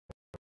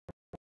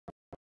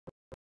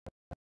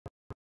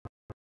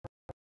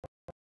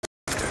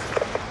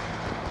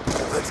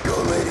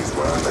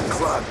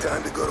o'clock,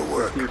 time to go to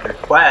work.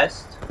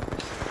 Request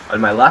on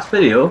my last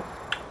video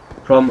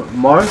from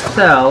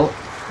Marcel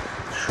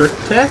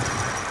Schutte?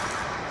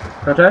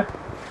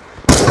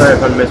 Sorry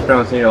if I'm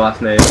mispronouncing your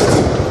last name.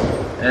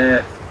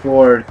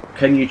 For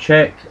can you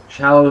check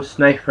shallow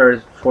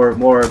snipers for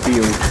more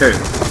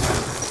bo2?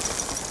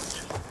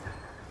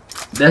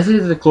 This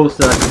is the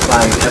closest I can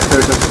find. If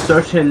there's a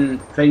certain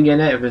thing in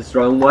it, if it's the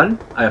wrong one,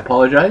 I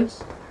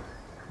apologise.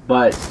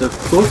 But it's the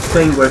closest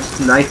thing with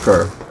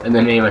sniper in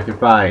the name I can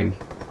find.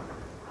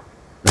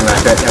 And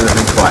I checked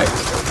everything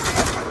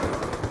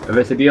twice. If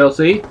it's a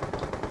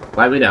DLC,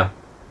 let me know.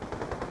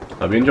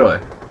 Hope you enjoy.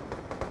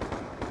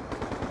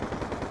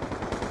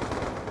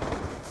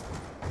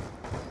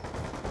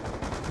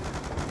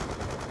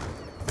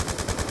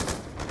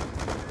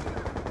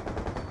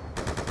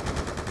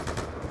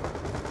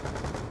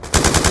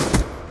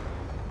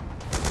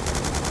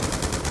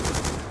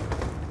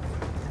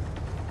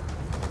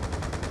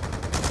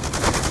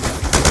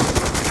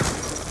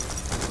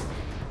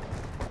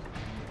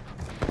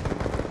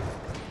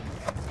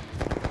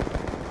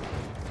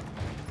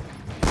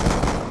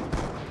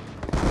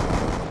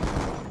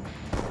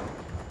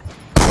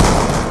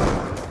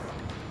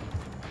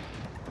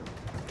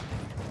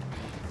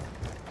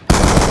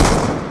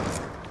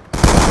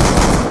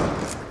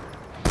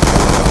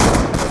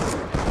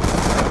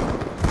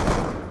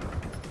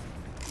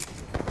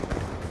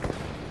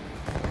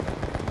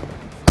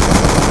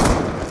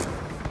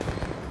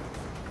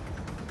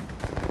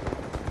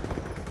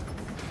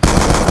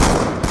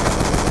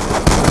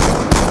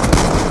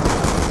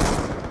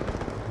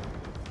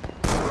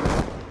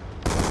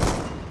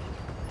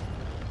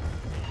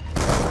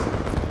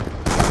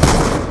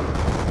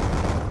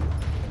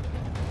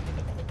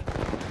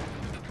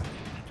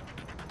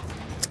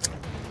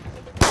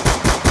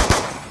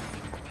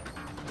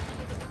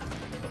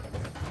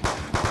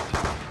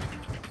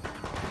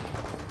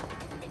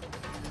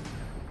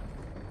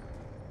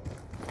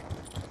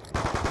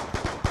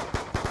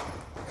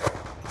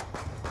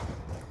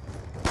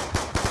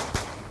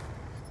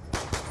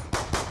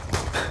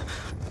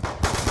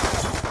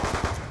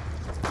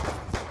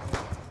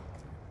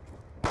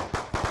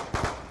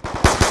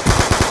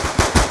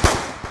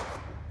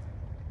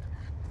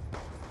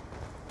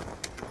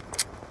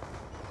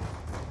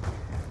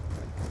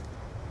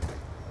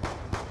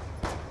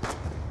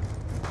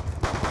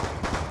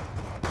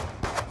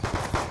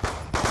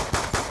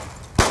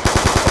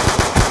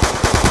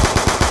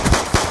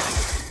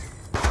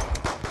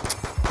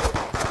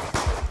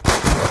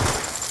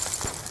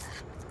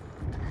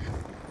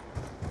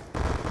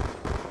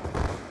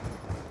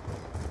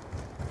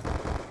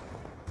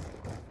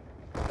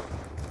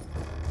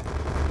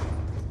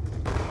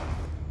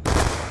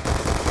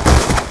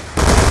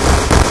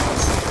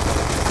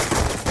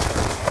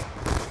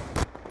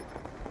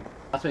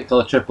 That's what we call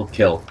a triple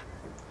kill.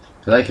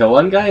 Because I kill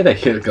one guy, they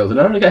kills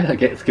another guy, that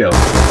gets killed.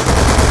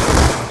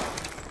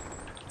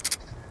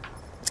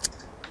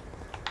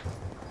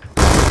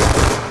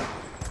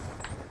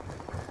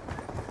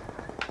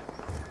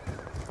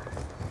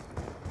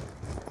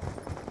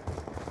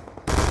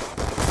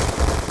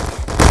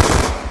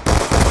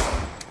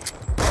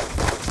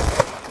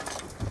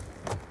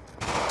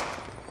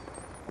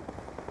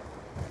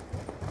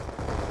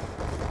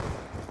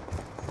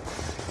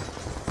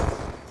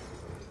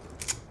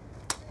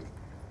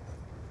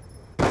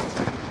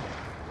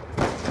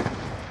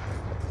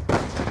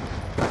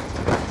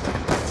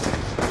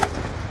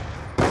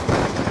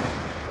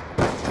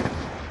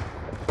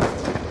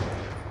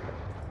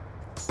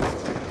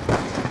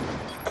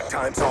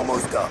 Time's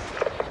almost up.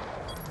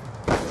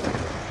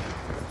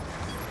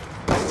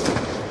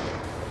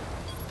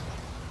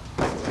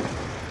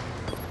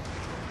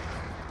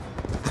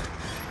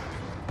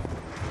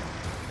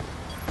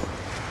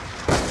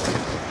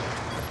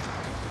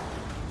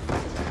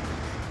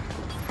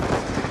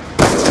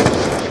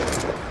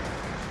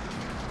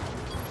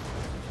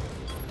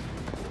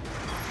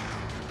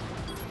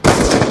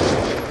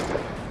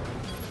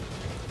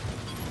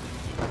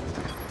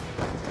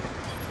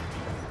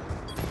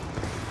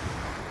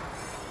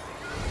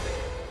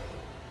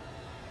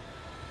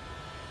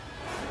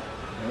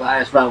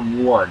 That is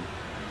round 1.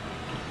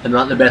 I'm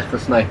not the best for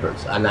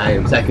snipers, and I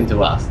am second to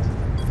last.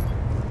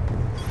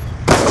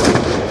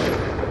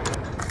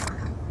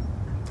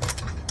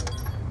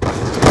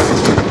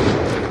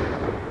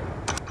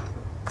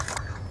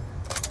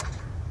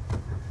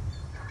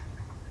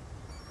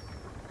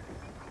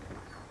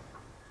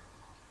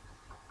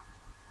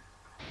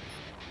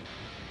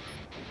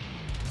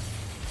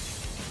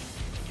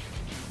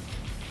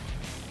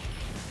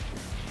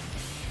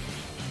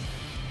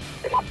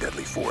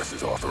 Deadly force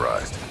is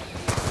authorized.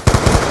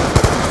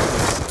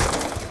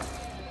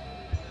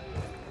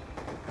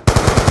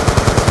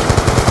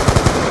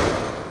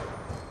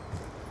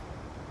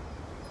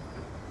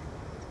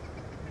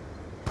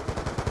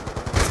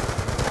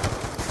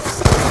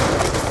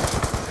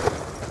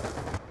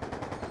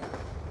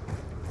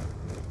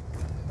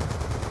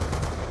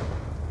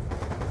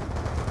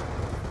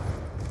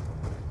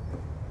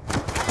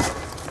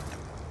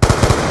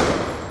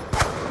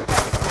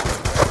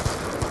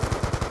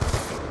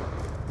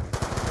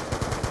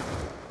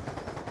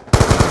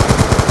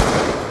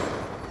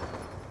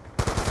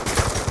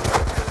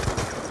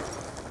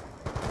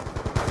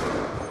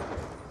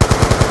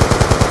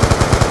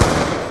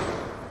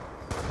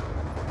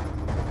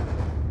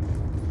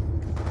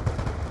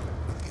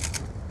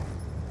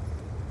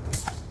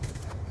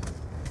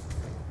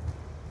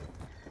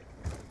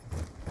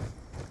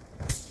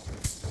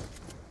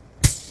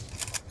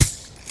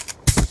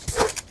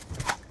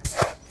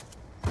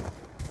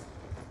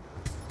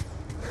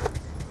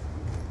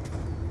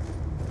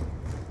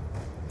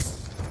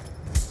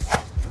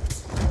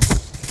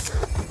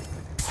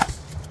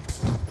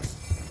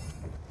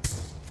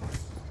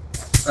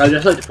 I'd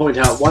just like to point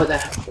out what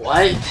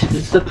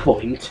is the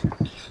point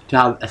to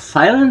have a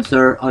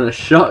silencer on a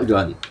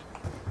shotgun?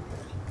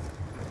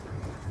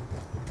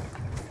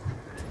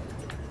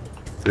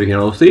 We can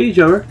all see each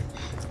other.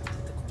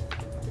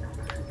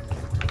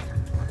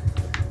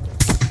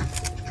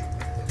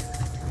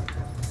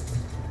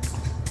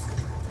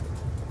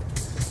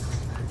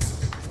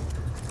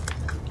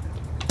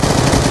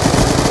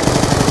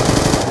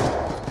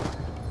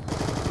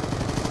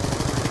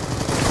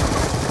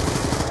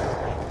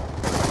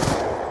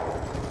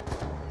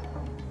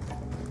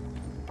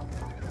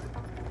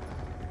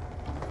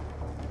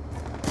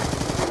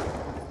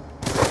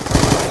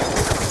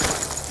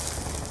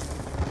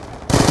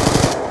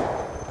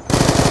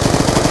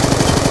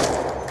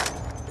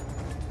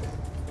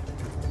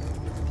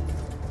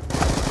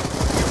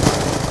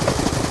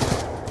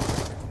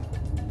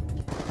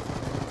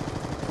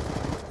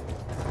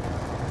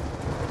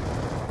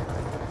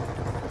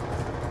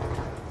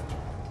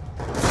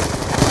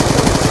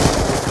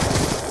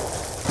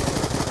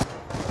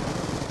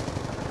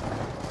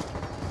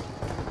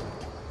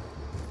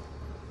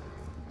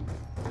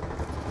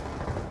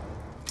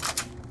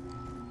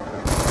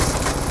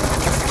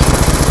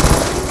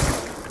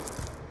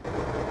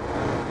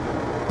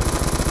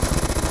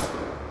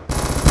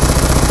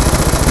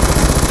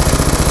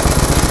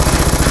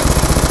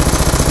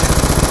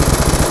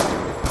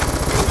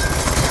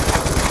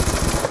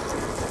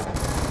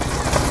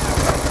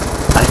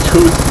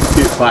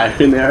 Keep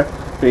firing there,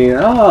 thinking,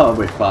 oh, I'll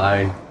be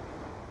fine.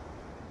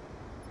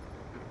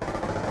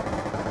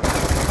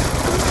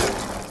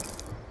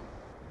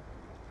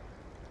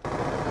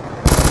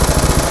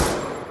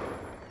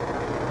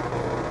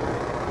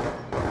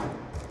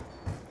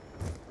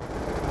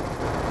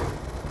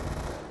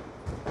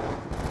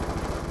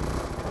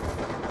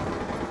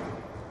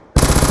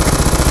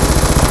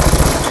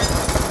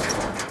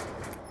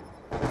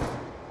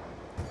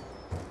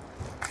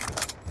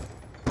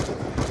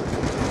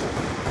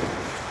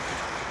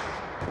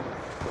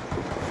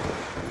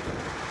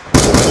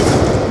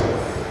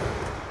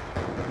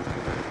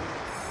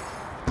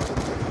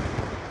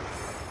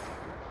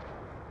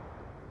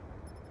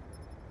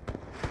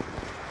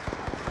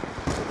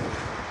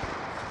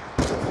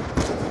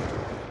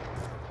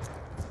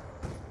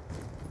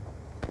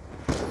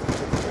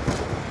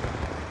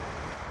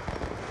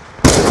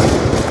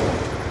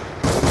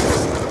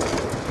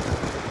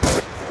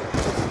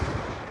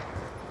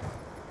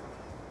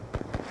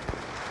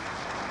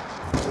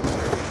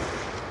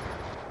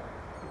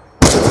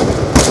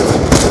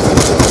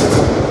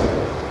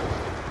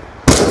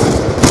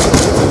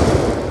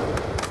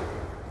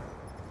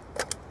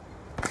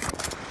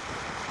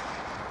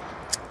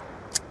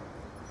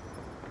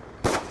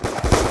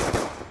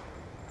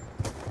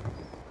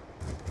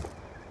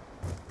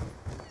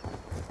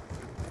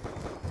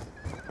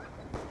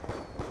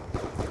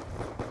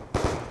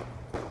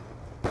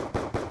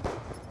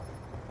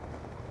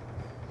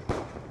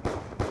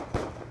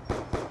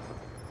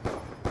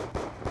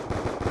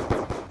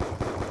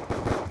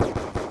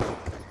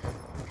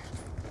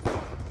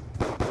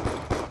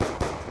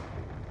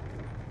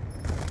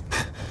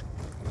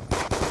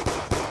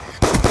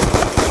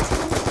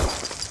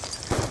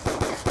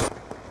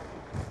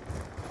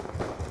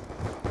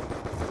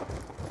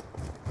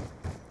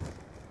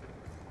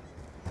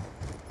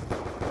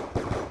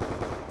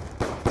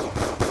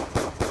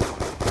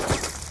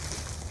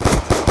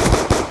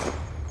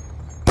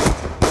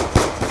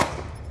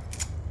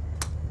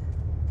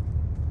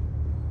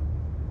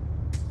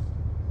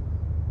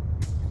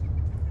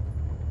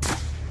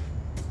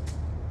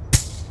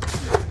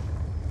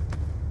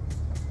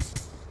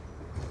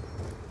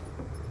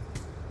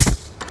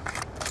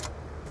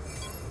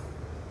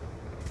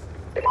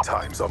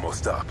 Time's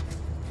almost up.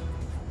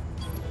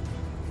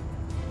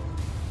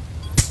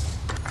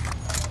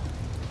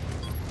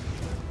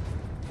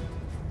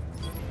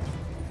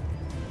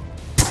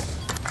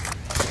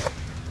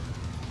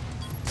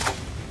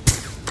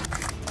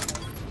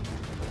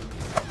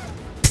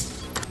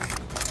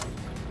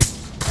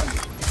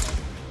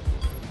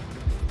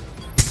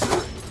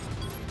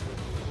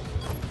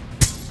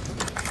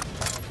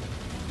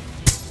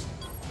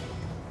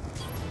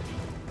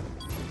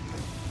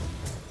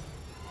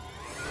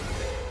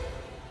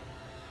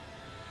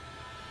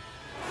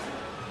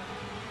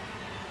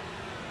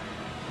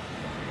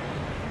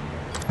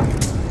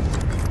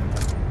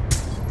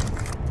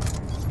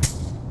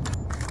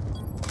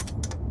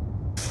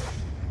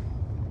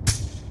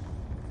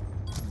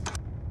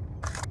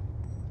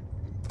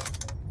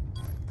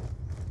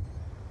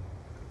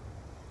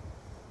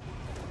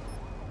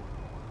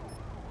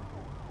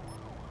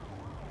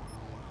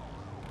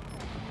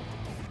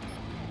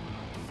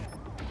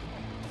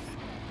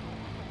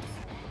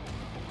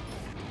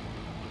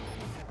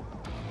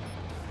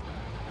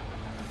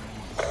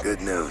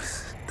 Good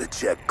news. The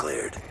check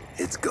cleared.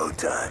 It's go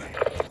time.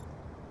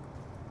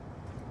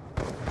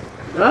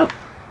 Well,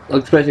 I'm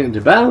expecting it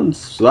to bounce,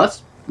 so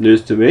that's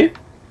news to me.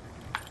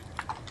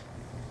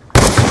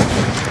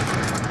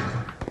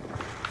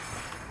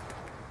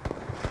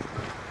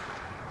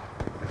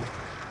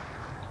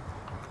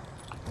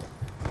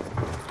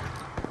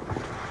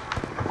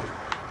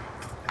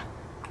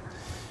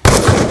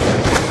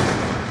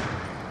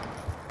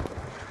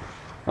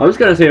 was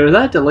gonna say, was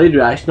that a delayed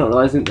reaction, not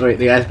realizing the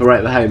guys were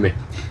right behind me.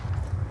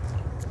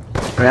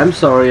 I'm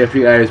sorry if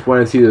you guys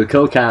want to see the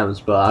kill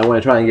cams, but I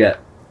want to try and get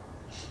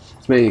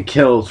as many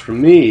kills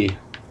from me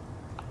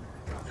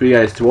for you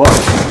guys to watch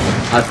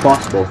as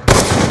possible.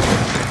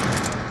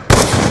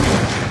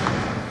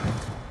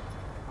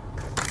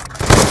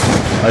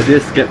 I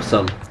did skip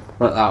some,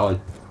 like that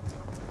one.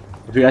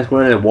 If you guys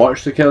want to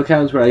watch the kill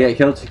cams where I get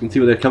killed so you can see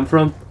where they come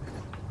from,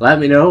 let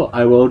me know.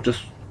 I will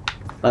just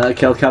let the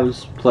kill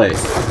cams play.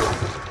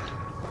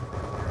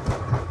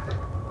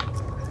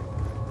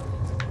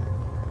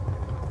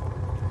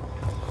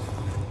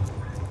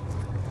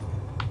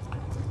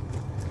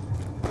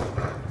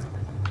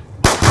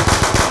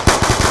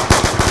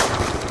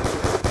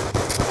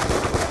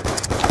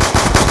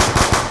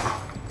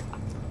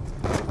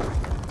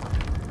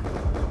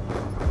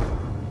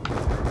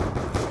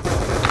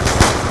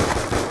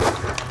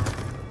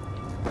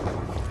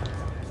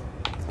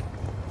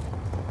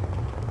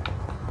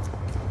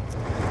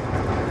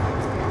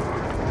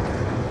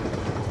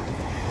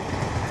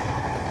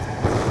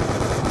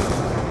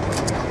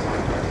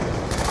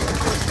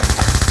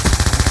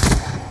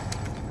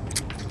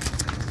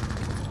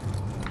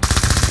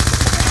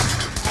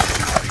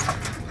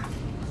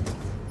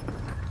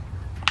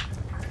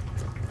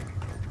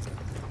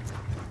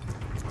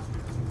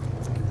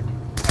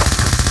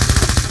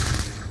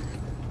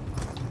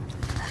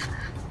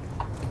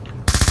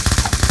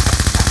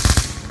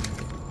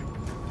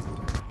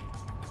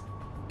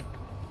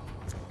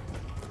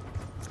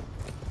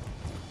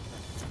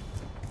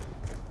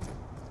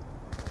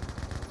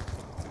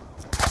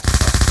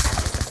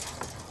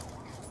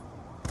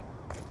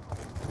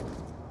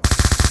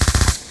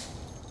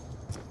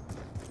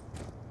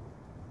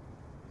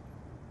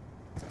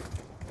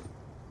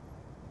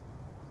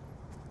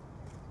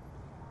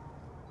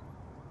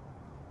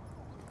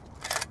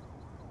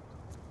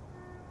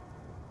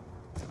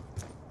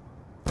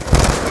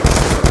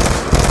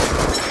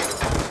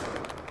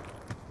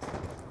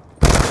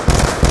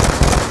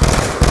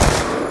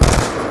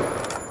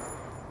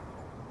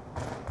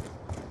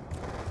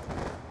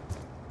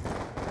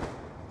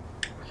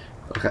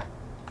 Okay.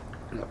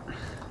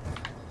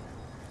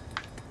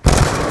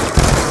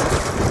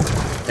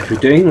 If you're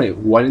doing like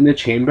one in the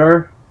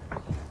chamber,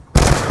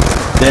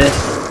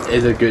 this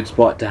is a good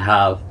spot to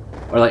have,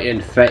 or like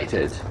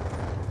infected,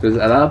 because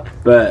it's up.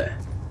 But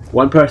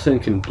one person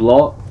can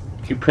block.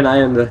 Keep an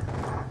eye on the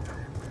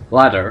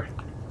ladder,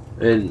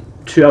 and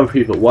 2 other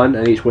people, 1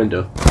 in each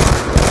window.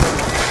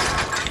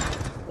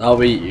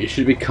 You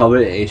should be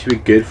covered and you should be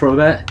good for a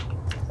bit.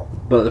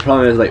 But the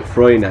problem is, like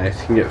throwing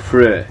knives can get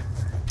through it.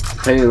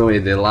 Depending on the way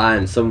they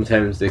land,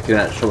 sometimes they can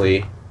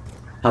actually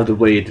have the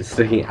blade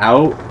sticking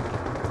out,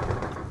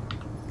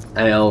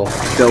 and it'll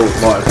still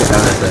mark it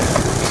down as a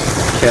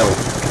kill.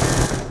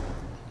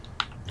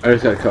 I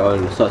just got caught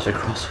on such a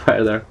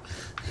crossfire there.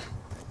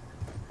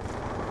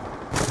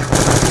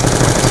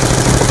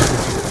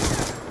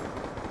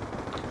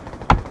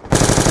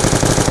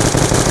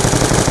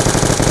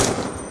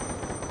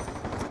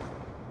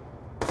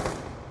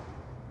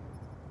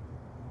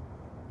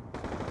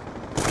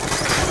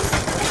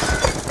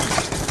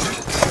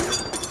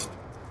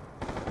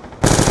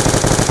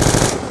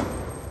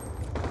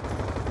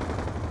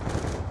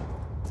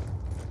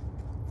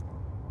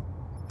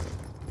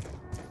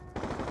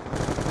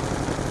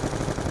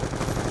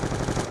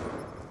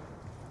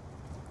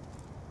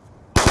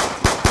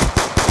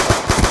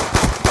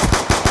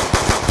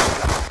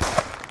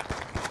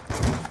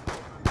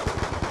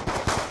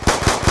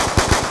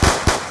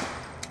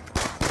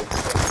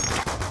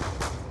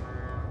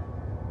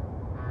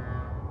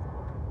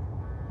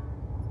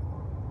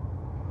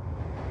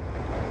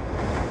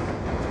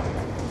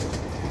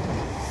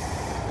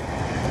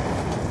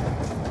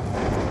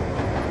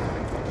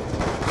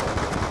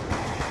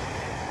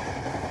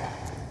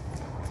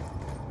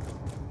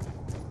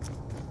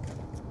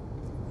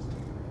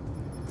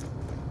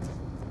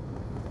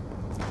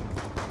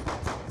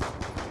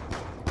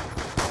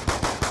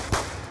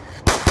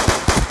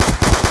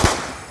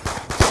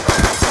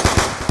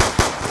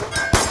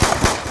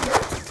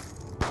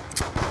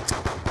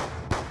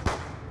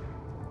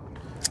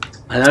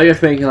 I know you're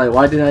thinking, like,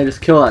 why didn't I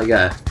just kill that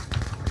guy?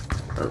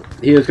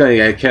 He was going to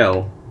get a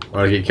kill,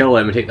 or you kill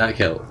him and take that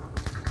kill.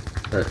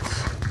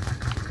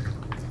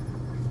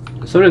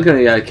 Someone's going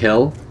to get a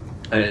kill,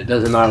 and it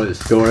doesn't matter what the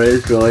score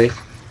is, really.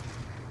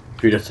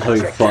 If you're just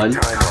having fun,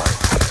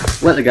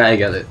 let the guy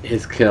get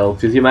his kill,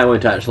 because you might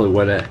want to actually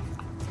win it.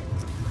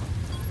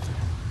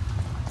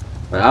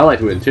 I like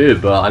to win too,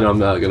 but I know I'm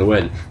not going to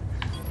win.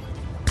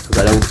 Because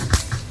I don't...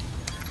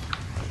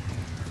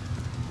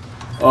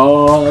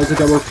 Oh, that's a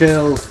double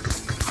kill!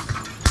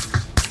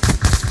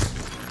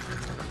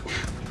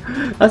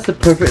 That's the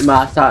perfect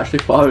mask to actually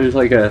follow. There's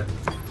like a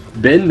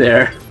bin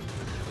there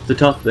at the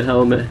top of the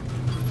helmet.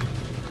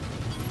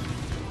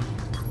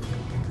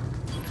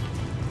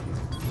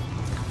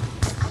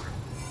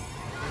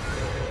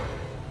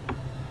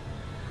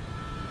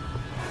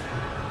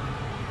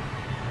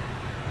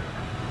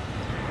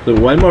 So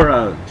 1 more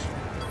round.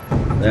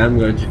 I'm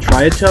going to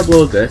try to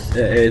upload this.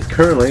 It is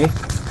currently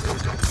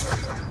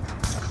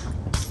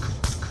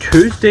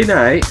Tuesday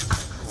night.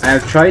 I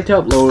have tried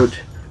to upload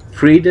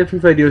 3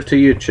 different videos to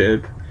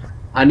YouTube.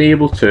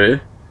 Unable to.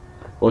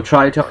 We'll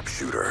try to.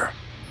 Shooter.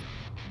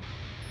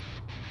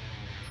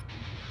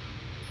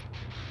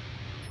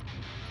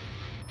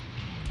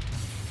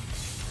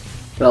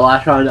 The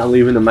last round I'm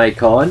leaving the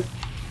mic on,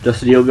 just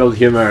so you'll be able to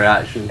hear my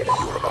reactions. You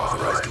are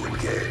authorized to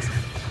engage.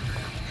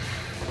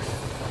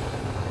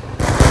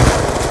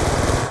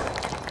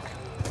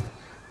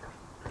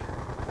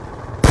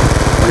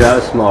 That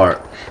was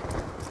smart.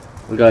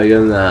 We gotta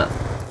give him that.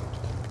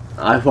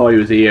 I thought he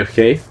was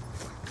AFK.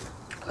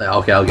 Like,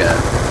 okay, I'll get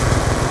it.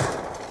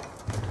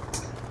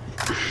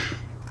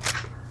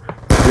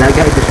 And that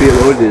guy just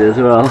reloaded as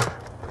well.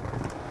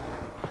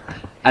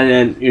 And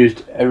then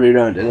used every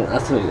round. And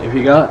that's the thing. If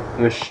you got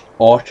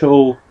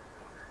auto,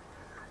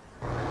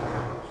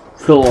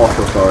 full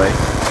auto, sorry.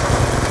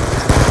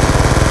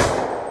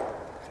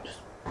 Just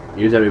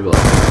use every bullet.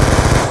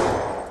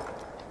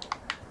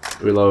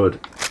 Reload.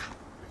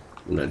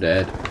 I'm not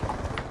dead.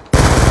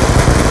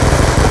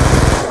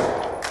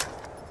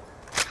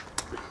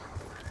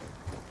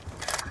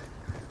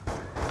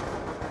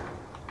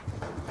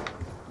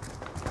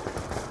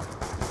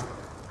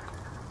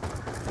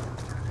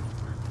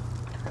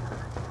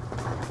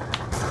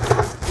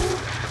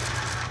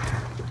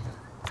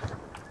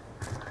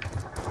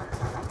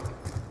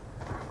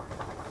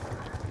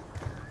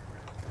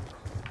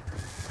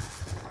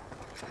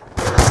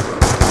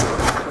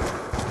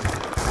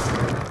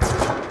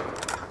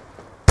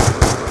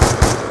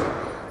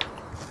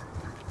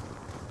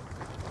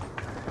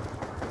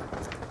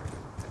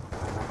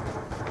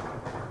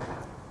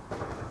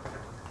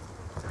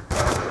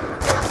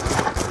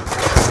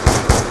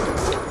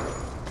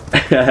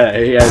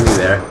 He had me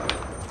there.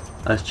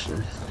 Let's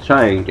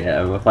try and get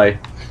him. If I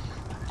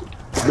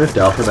moved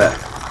off a bit.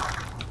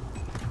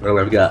 What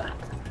have we got?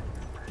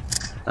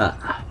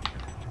 Ah.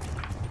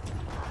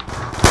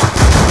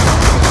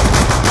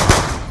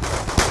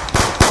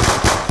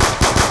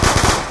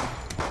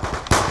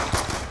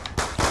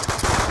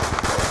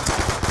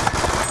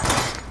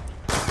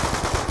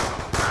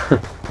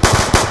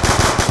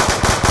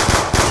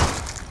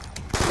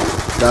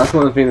 That's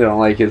one of the things I don't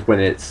like is when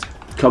it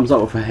comes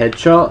up with a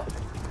headshot.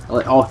 I'm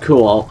like, oh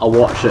cool, I'll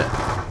watch it.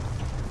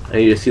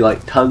 And you just see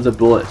like tons of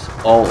bullets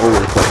all over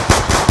the place.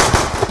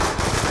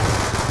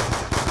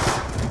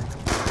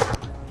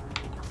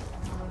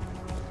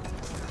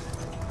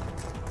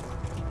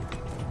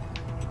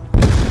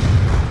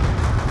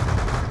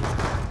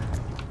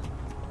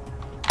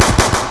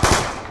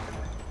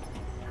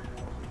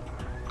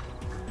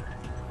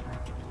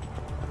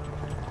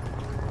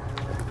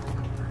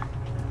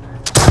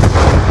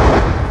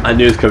 I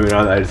knew it was coming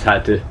around, I just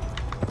had to.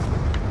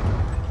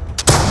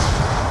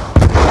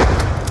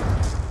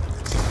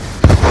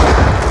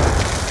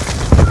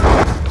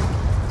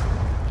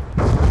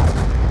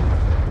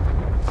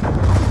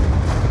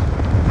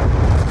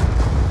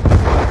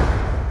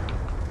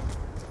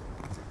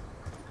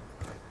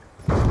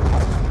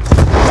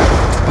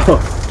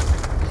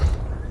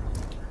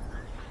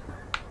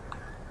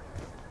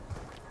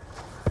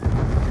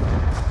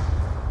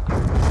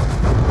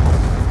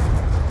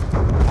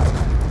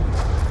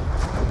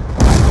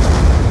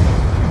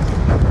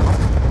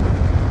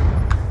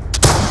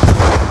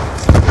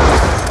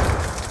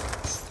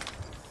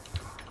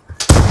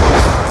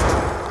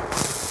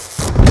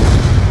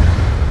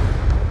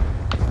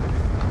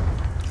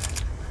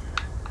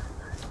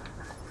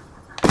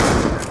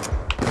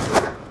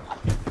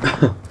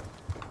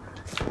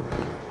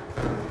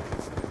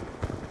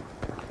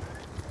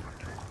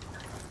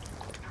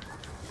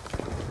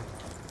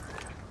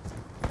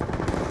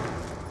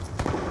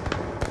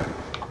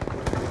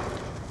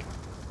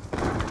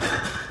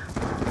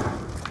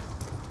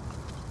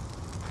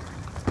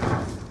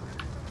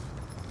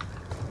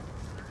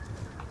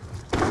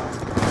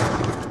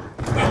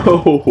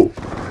 Oh.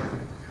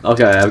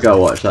 Okay, I've got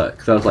to watch that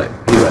because I was like,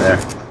 he's right there.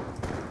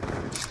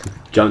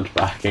 Jumped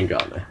back and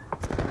got me.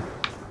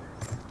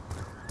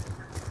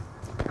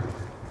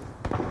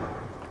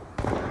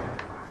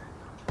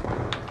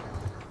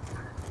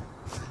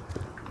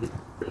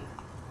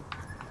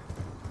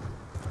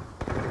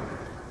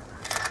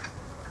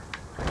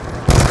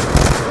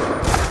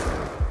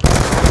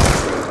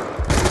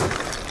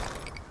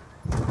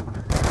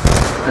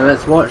 And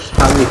let's watch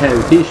how many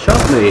times he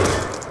shot me.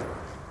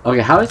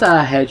 Okay, how is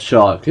that a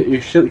headshot? Could you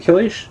kill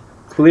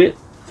it?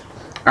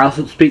 I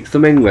also speak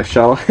some English,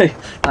 shall I?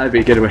 That'd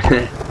be a good one.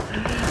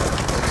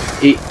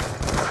 He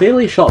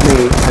clearly shot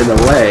me in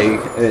the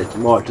leg, and it's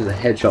marked as a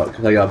headshot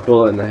because I got a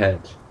bullet in the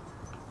head.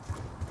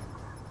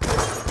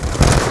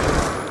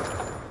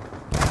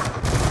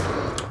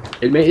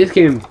 It made this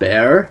game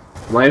better.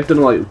 I might have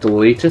done like the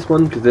latest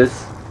one because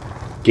this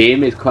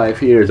game is quite a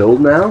few years old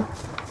now,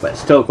 but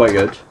it's still quite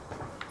good.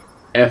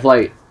 If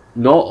like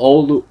not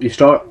all you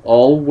start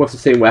all with the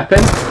same weapon,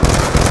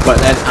 but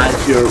then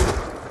as your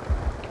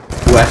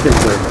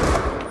weapons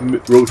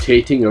are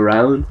rotating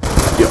around,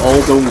 you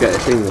all don't get the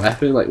same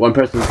weapon. Like one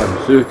person's got a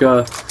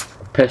bazooka,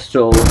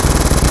 pistol,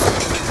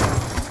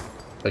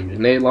 like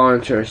grenade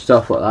launcher,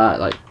 stuff like that.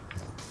 Like,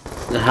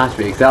 it has to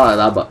be exactly like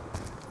that, but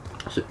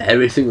so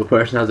every single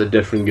person has a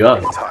different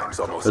gun.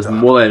 There's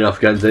more than enough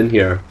guns in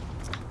here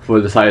for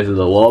the size of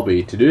the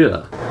lobby to do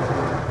that.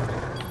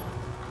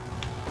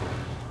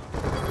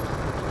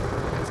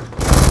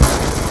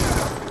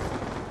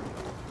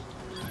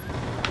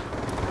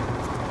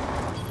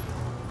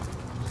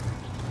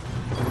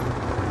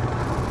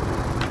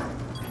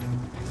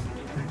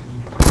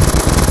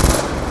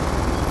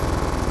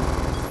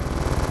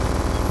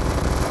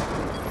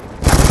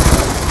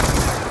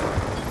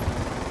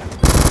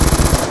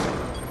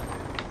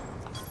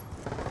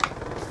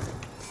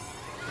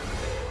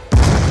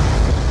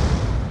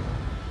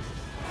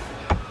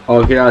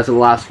 Okay, that's the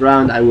last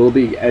round. I will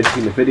be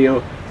editing the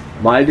video.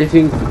 My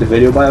editing for the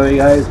video, by the way,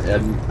 guys,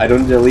 I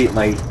don't delete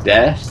my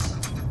deaths.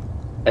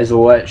 It's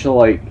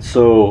literally like,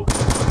 so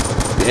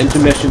the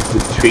intermissions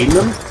between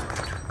them,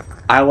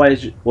 I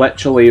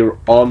literally,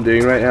 all I'm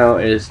doing right now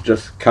is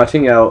just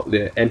cutting out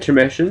the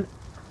intermission,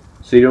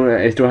 so you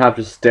don't have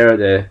to stare at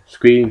the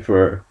screen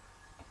for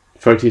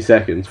 30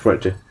 seconds for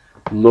it to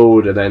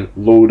load and then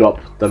load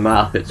up the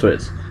map. So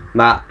it's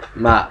map,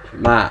 map,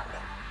 map.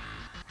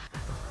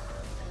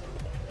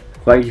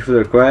 Thank you for the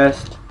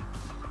request.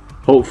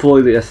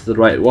 Hopefully this is the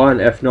right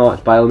one. If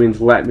not, by all means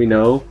let me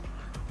know.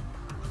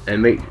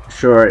 And make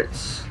sure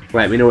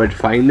let me know where to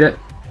find it.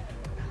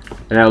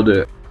 And I'll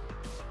do it.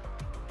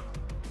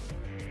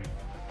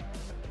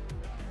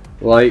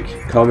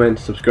 Like, comment,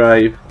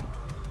 subscribe.